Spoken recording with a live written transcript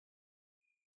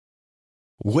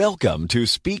Welcome to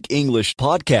Speak English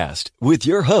Podcast with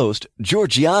your host,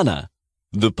 Georgiana,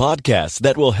 the podcast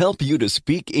that will help you to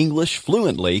speak English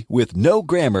fluently with no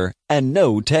grammar and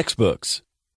no textbooks.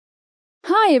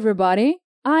 Hi, everybody.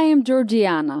 I am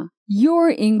Georgiana, your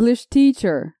English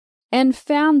teacher and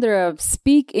founder of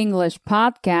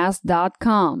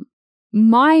SpeakEnglishPodcast.com.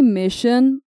 My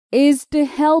mission is to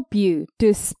help you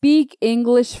to speak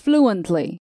English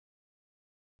fluently.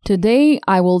 Today,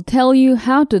 I will tell you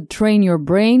how to train your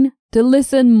brain to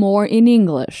listen more in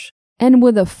English. And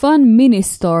with a fun mini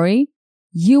story,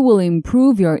 you will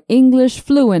improve your English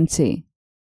fluency.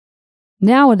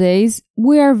 Nowadays,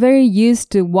 we are very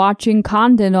used to watching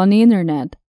content on the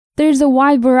internet. There's a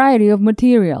wide variety of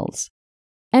materials.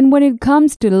 And when it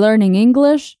comes to learning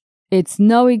English, it's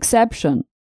no exception.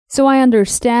 So I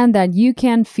understand that you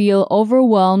can feel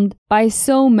overwhelmed by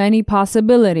so many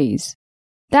possibilities.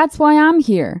 That's why I'm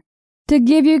here, to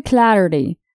give you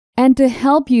clarity and to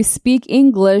help you speak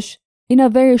English in a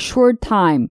very short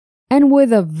time and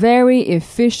with a very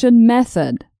efficient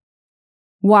method.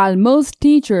 While most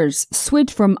teachers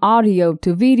switch from audio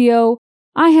to video,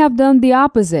 I have done the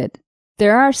opposite.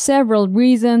 There are several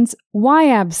reasons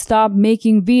why I've stopped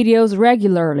making videos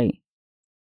regularly.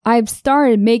 I've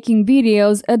started making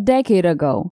videos a decade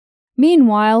ago.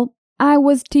 Meanwhile, I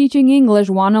was teaching English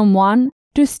one-on-one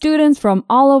to students from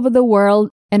all over the world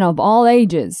and of all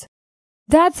ages.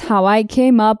 That's how I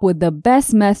came up with the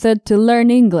best method to learn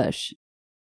English.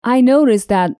 I noticed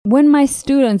that when my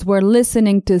students were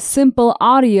listening to simple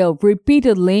audio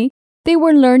repeatedly, they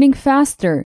were learning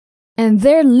faster, and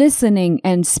their listening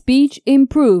and speech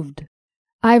improved.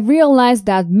 I realized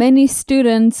that many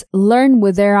students learn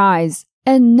with their eyes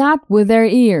and not with their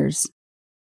ears.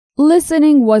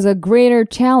 Listening was a greater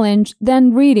challenge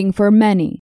than reading for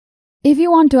many. If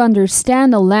you want to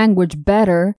understand a language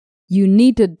better, you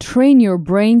need to train your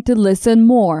brain to listen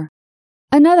more.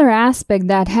 Another aspect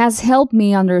that has helped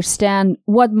me understand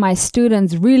what my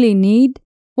students really need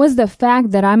was the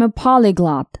fact that I'm a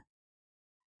polyglot.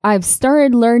 I've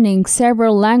started learning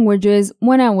several languages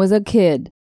when I was a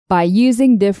kid by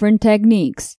using different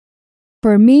techniques.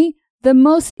 For me, the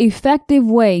most effective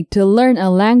way to learn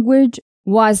a language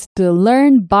was to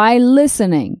learn by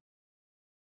listening.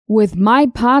 With my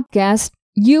podcast,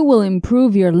 you will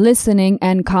improve your listening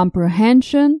and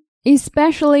comprehension,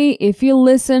 especially if you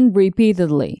listen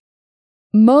repeatedly.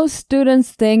 Most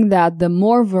students think that the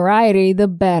more variety, the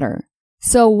better.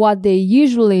 So what they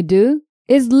usually do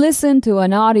is listen to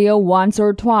an audio once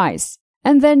or twice,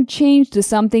 and then change to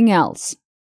something else.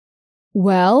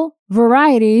 Well,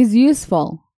 variety is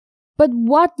useful. But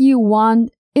what you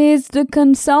want is to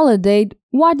consolidate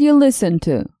what you listen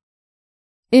to.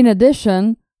 In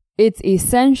addition, it's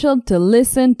essential to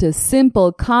listen to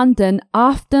simple content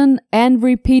often and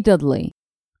repeatedly.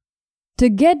 To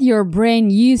get your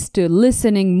brain used to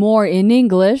listening more in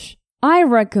English, I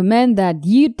recommend that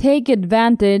you take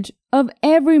advantage of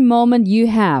every moment you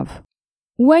have.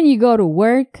 When you go to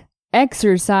work,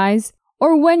 exercise,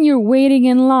 or when you're waiting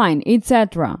in line,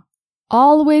 etc.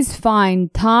 Always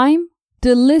find time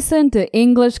to listen to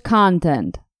English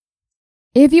content.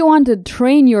 If you want to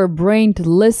train your brain to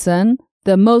listen,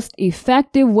 the most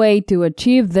effective way to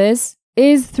achieve this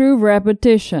is through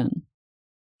repetition.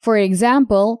 For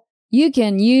example, you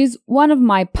can use one of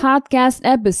my podcast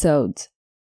episodes.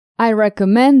 I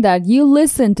recommend that you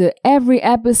listen to every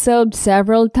episode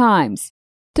several times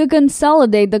to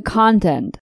consolidate the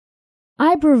content.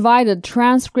 I provide a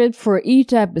transcript for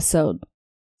each episode.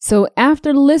 So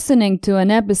after listening to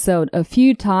an episode a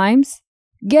few times,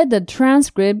 get the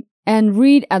transcript and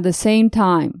read at the same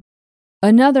time.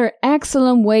 Another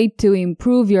excellent way to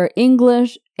improve your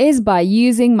English is by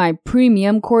using my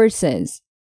premium courses.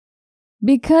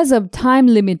 Because of time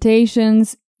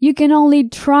limitations, you can only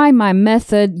try my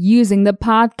method using the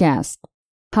podcast.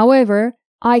 However,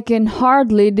 I can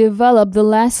hardly develop the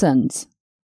lessons.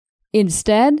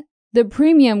 Instead, the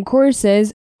premium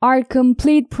courses are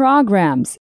complete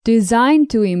programs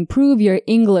designed to improve your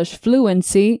English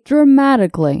fluency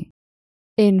dramatically.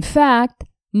 In fact,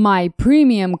 my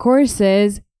premium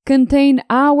courses contain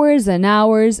hours and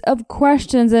hours of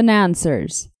questions and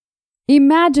answers.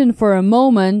 Imagine for a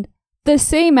moment the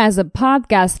same as a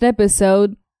podcast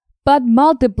episode, but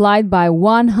multiplied by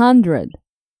 100.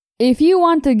 If you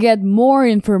want to get more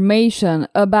information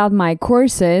about my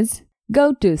courses,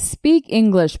 go to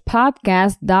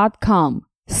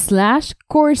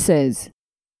speakenglishpodcast.com/courses.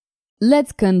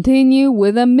 Let's continue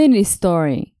with a mini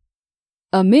story.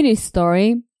 A mini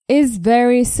story is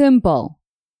very simple.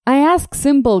 I ask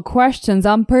simple questions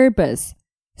on purpose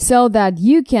so that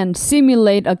you can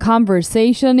simulate a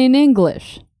conversation in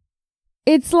English.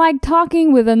 It's like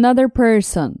talking with another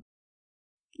person.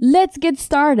 Let's get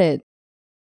started.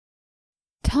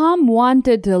 Tom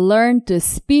wanted to learn to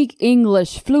speak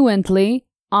English fluently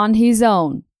on his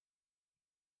own.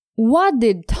 What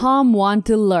did Tom want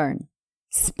to learn?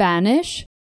 Spanish?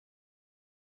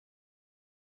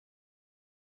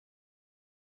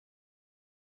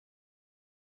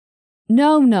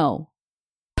 No.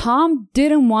 Tom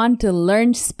didn't want to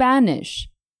learn Spanish.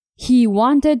 He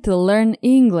wanted to learn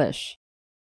English.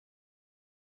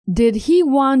 Did he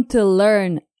want to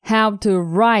learn how to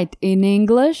write in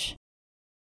English?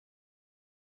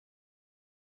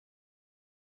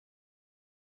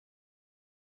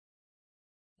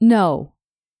 No.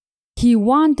 He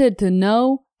wanted to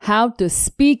know how to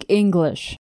speak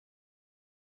English.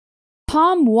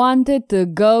 Tom wanted to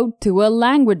go to a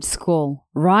language school,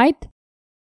 right?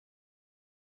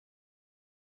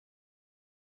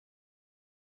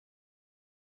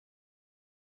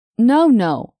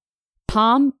 No.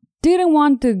 Tom didn't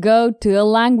want to go to a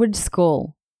language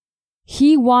school.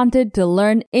 He wanted to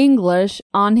learn English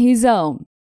on his own.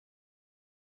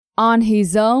 On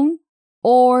his own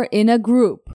or in a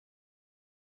group.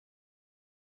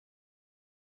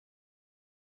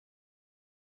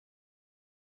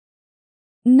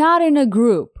 Not in a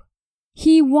group.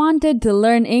 He wanted to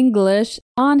learn English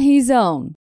on his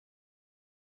own.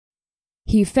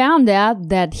 He found out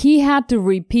that he had to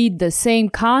repeat the same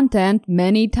content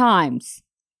many times.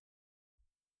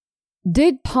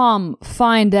 Did Tom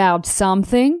find out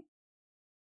something?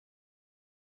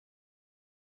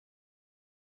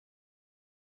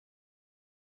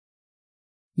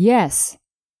 Yes,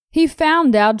 he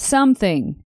found out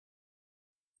something.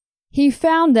 He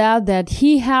found out that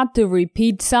he had to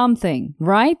repeat something,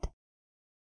 right?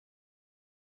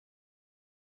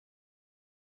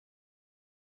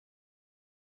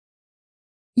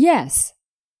 Yes,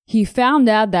 he found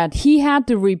out that he had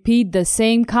to repeat the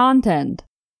same content.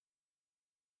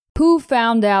 Who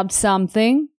found out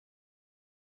something?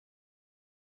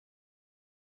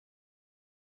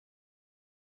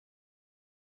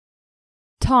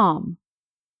 Tom.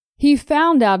 He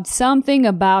found out something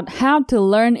about how to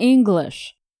learn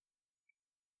English.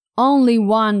 Only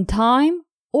one time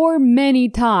or many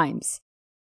times?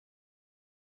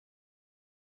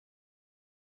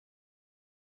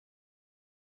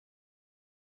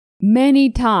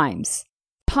 Many times.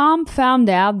 Tom found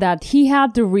out that he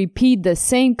had to repeat the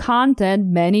same content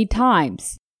many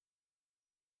times.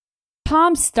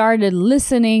 Tom started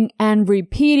listening and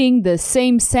repeating the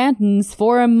same sentence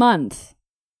for a month.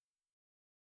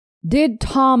 Did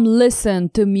Tom listen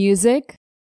to music?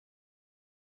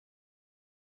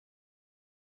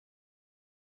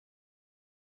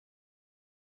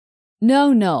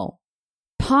 No.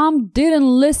 Tom didn't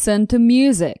listen to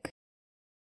music.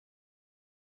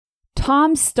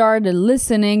 Tom started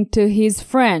listening to his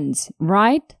friends,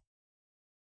 right?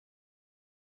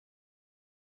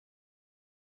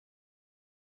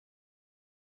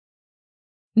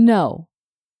 No.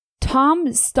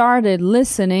 Tom started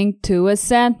listening to a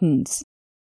sentence.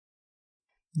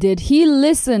 Did he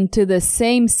listen to the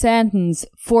same sentence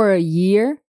for a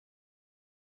year?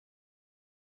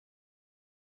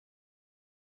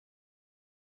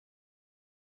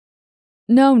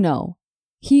 No.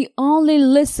 He only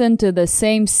listened to the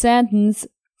same sentence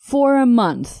for a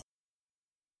month.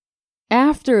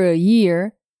 After a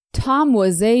year, Tom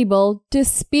was able to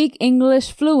speak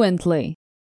English fluently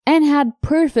and had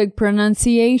perfect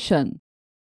pronunciation.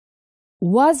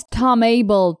 Was Tom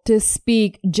able to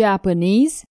speak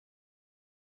Japanese?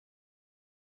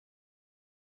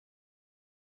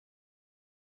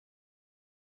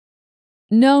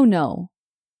 No.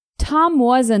 Tom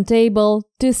wasn't able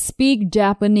to speak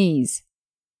Japanese.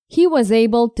 He was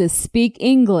able to speak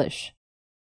English.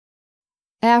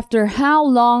 After how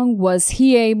long was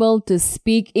he able to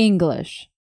speak English?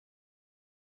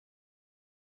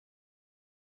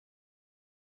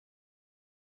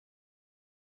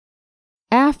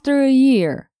 After a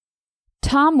year.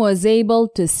 Tom was able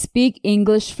to speak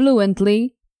English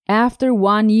fluently after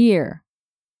 1 year.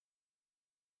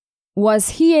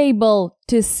 Was he able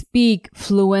to speak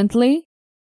fluently?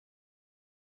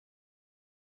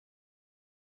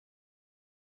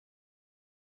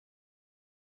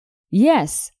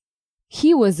 Yes,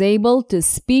 he was able to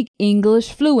speak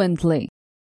English fluently.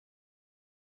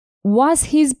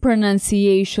 Was his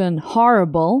pronunciation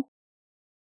horrible?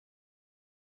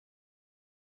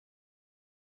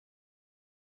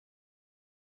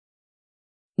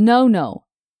 No.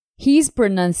 His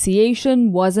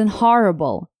pronunciation wasn't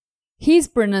horrible. His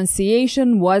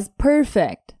pronunciation was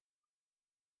perfect.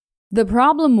 The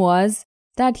problem was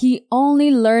that he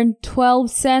only learned 12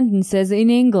 sentences in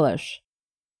English.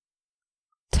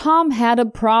 Tom had a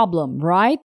problem,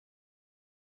 right?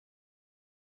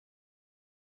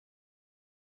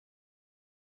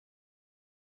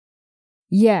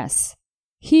 Yes,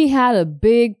 he had a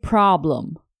big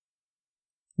problem.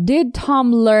 Did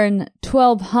Tom learn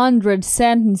 1,200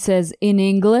 sentences in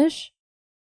English?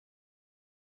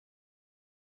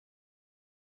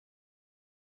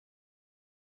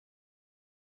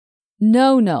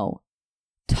 No.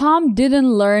 Tom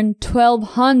didn't learn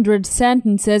 1,200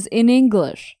 sentences in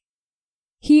English.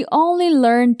 He only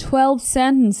learned 12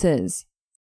 sentences.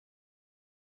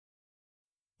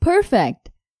 Perfect!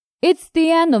 It's the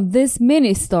end of this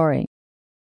mini story.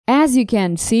 As you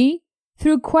can see,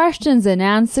 through questions and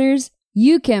answers,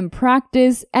 you can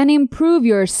practice and improve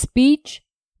your speech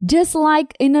just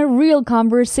like in a real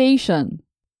conversation.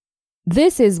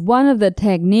 This is one of the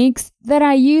techniques that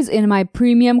I use in my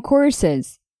premium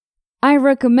courses. I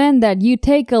recommend that you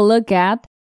take a look at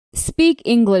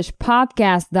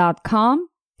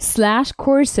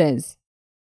speakenglishpodcast.com/courses.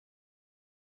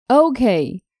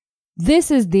 Okay, this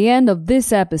is the end of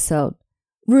this episode.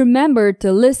 Remember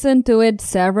to listen to it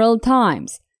several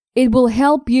times. It will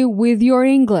help you with your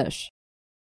English.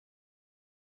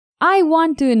 I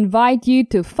want to invite you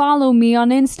to follow me on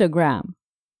Instagram.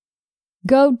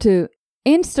 Go to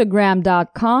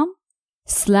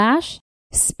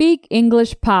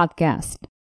instagram.com/speakenglishpodcast.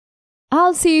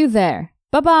 I'll see you there.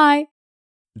 Bye-bye.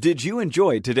 Did you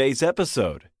enjoy today's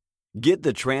episode? Get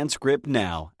the transcript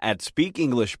now at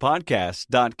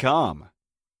speakenglishpodcast.com.